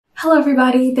Hello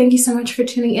everybody, thank you so much for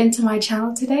tuning into my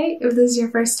channel today. If this is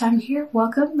your first time here,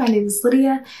 welcome. My name is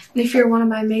Lydia, and if you're one of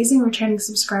my amazing returning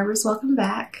subscribers, welcome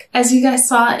back. As you guys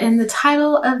saw in the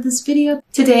title of this video,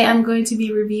 today I'm going to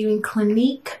be reviewing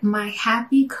Clinique, my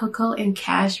Happy Cocoa and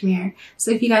Cashmere. So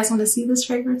if you guys want to see this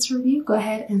fragrance review, go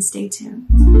ahead and stay tuned.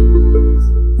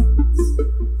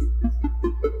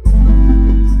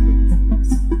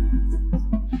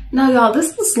 Now y'all,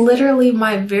 this was literally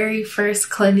my very first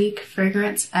Clinique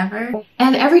fragrance ever.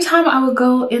 And every time I would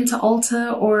go into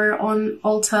Ulta or on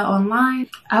Ulta online,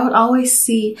 I would always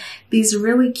see these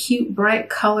really cute, bright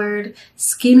colored,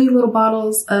 skinny little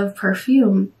bottles of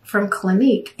perfume from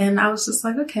Clinique. And I was just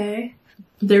like, okay,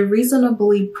 they're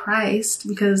reasonably priced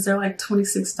because they're like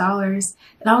 $26.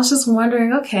 And I was just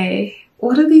wondering, okay,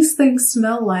 what do these things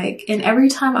smell like? And every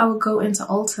time I would go into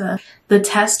Ulta, the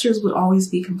testers would always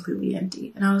be completely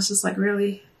empty. And I was just like,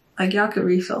 really? Like, y'all could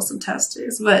refill some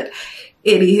testers. But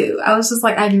anywho, I was just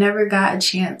like, I never got a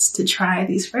chance to try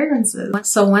these fragrances.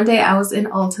 So one day I was in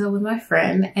Ulta with my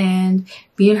friend, and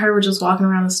me and her were just walking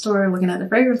around the store looking at the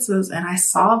fragrances, and I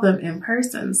saw them in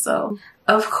person. So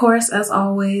of course, as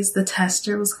always, the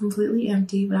tester was completely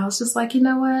empty, but I was just like, you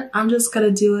know what? I'm just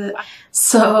gonna do it.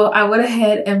 So I went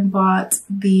ahead and bought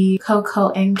the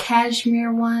Cocoa and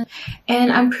Cashmere one,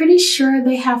 and I'm pretty sure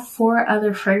they have 4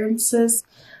 other fragrances.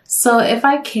 So if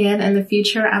I can in the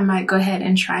future, I might go ahead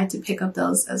and try to pick up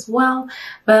those as well.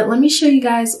 But let me show you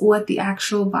guys what the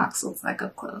actual box looks like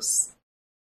up close.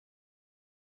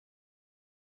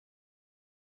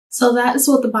 So that is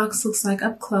what the box looks like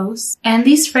up close. And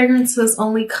these fragrances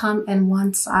only come in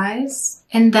one size,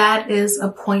 and that is a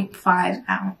 0.5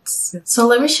 ounce. So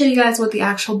let me show you guys what the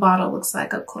actual bottle looks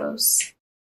like up close.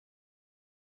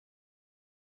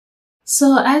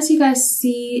 So as you guys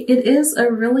see, it is a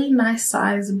really nice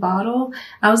size bottle.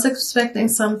 I was expecting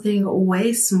something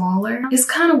way smaller. It's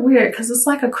kind of weird because it's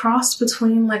like a cross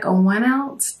between like a 1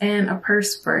 ounce and a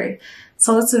purse spray.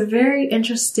 So it's a very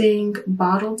interesting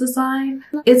bottle design.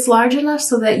 It's large enough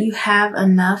so that you have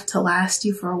enough to last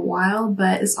you for a while,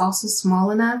 but it's also small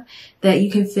enough that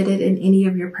you can fit it in any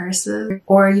of your purses,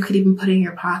 or you could even put it in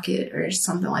your pocket or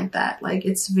something like that. Like,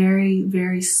 it's very,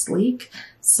 very sleek.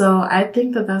 So I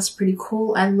think that that's pretty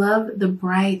cool. I love the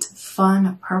bright,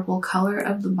 fun purple color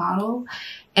of the bottle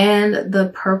and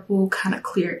the purple kind of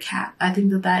clear cap. I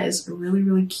think that that is really,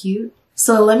 really cute.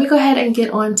 So let me go ahead and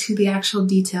get on to the actual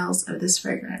details of this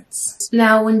fragrance.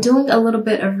 Now, when doing a little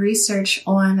bit of research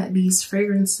on these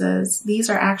fragrances, these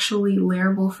are actually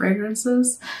layerable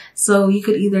fragrances. So you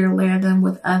could either layer them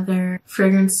with other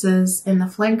fragrances in the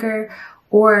flanker,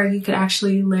 or you could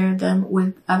actually layer them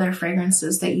with other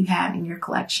fragrances that you have in your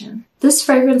collection. This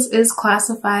fragrance is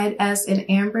classified as an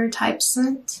amber type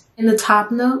scent. In the top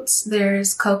notes,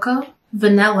 there's cocoa,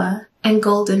 vanilla, and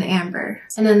golden amber.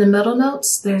 And in the middle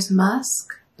notes, there's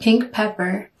musk, pink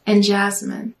pepper, and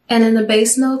jasmine. And in the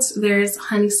base notes, there's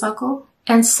honeysuckle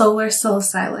and solar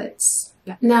salicylates.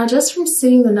 Now, just from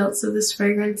seeing the notes of this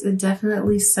fragrance, it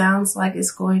definitely sounds like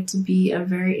it's going to be a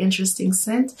very interesting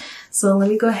scent. So let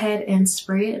me go ahead and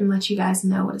spray it and let you guys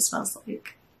know what it smells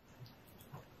like.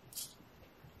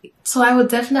 So I would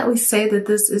definitely say that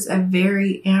this is a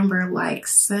very amber-like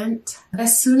scent.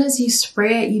 As soon as you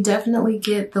spray it, you definitely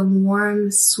get the warm,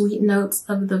 sweet notes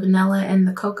of the vanilla and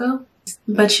the cocoa,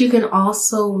 but you can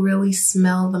also really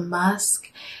smell the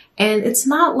musk. And it's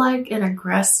not like an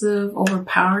aggressive,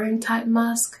 overpowering type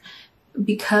musk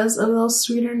because of those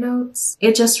sweeter notes.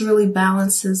 It just really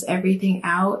balances everything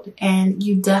out, and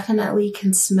you definitely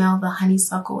can smell the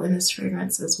honeysuckle in this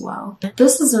fragrance as well.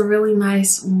 This is a really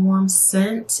nice warm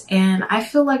scent, and I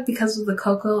feel like because of the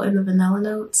cocoa and the vanilla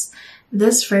notes,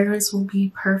 this fragrance will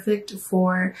be perfect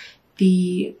for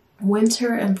the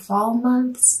winter and fall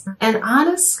months. And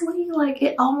honestly, like,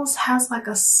 it almost has like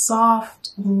a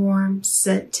soft, warm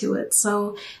scent to it.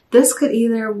 So this could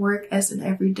either work as an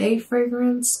everyday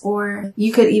fragrance, or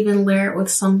you could even layer it with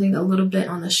something a little bit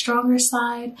on the stronger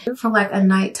side for like a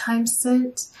nighttime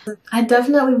scent. I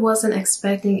definitely wasn't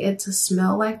expecting it to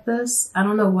smell like this. I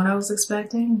don't know what I was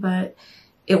expecting, but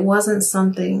it wasn't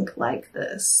something like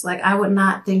this. Like, I would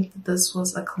not think that this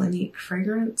was a Clinique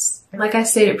fragrance. Like I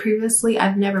stated previously,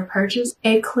 I've never purchased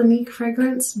a Clinique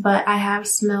fragrance, but I have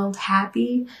smelled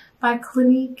Happy by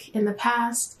Clinique in the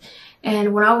past.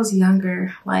 And when I was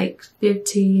younger, like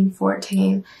 15,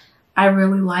 14, I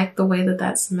really liked the way that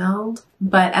that smelled.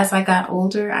 But as I got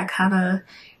older, I kind of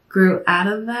grew out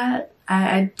of that.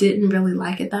 I didn't really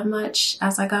like it that much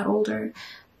as I got older.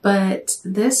 But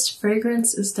this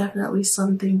fragrance is definitely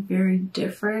something very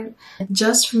different.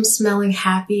 Just from smelling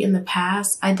happy in the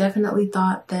past, I definitely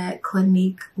thought that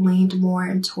Clinique leaned more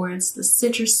in towards the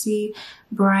citrusy,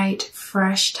 bright,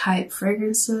 fresh type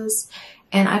fragrances.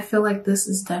 And I feel like this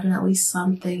is definitely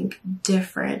something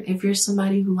different. If you're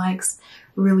somebody who likes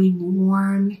really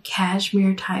warm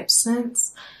cashmere type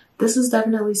scents, this is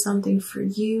definitely something for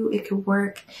you. It could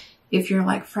work if you're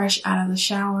like fresh out of the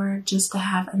shower, just to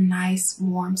have a nice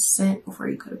warm scent before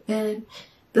you go to bed.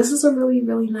 This is a really,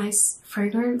 really nice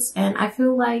fragrance. And I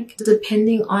feel like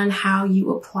depending on how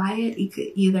you apply it, it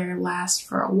could either last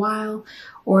for a while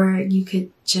or you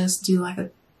could just do like a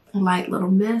light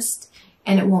little mist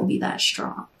and it won't be that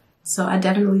strong. So I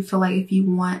definitely feel like if you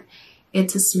want it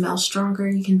to smell stronger,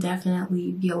 you can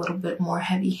definitely be a little bit more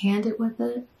heavy-handed with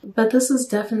it. But this is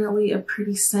definitely a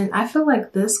pretty scent. I feel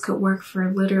like this could work for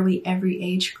literally every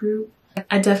age group.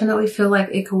 I definitely feel like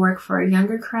it could work for a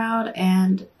younger crowd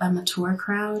and a mature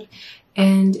crowd.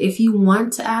 And if you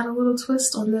want to add a little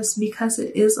twist on this, because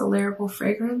it is a layerable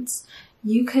fragrance,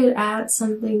 you could add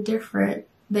something different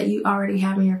that you already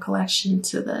have in your collection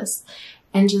to this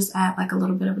and just add like a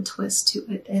little bit of a twist to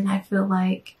it. And I feel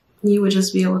like you would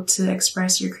just be able to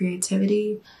express your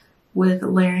creativity with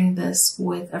layering this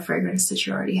with a fragrance that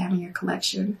you already have in your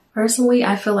collection. Personally,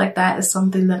 I feel like that is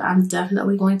something that I'm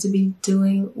definitely going to be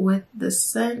doing with this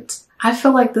scent. I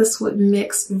feel like this would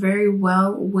mix very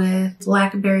well with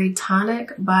Blackberry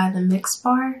Tonic by the Mix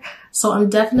Bar. So I'm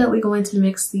definitely going to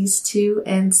mix these two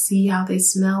and see how they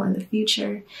smell in the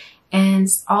future. And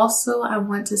also I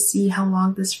want to see how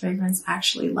long this fragrance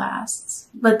actually lasts.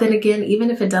 But then again, even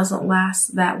if it doesn't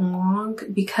last that long,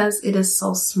 because it is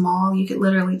so small, you could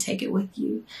literally take it with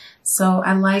you. So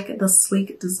I like the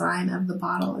sleek design of the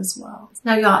bottle as well.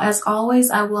 Now y'all, as always,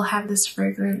 I will have this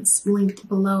fragrance linked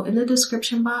below in the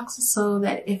description box so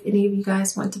that if any of you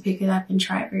guys want to pick it up and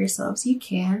try it for yourselves, you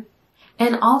can.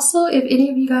 And also, if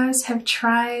any of you guys have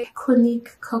tried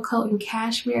Clinique Cocoa and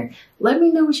Cashmere, let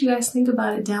me know what you guys think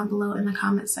about it down below in the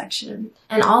comment section.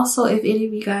 And also, if any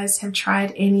of you guys have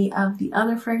tried any of the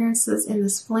other fragrances in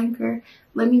this flanker,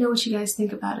 let me know what you guys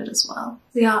think about it as well.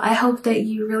 So y'all, I hope that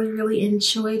you really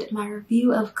enjoyed my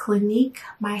review of Clinique,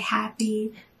 my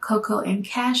Happy Cocoa and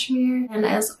Cashmere. And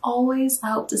as always,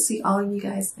 I hope to see all of you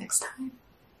guys next time.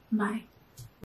 Bye.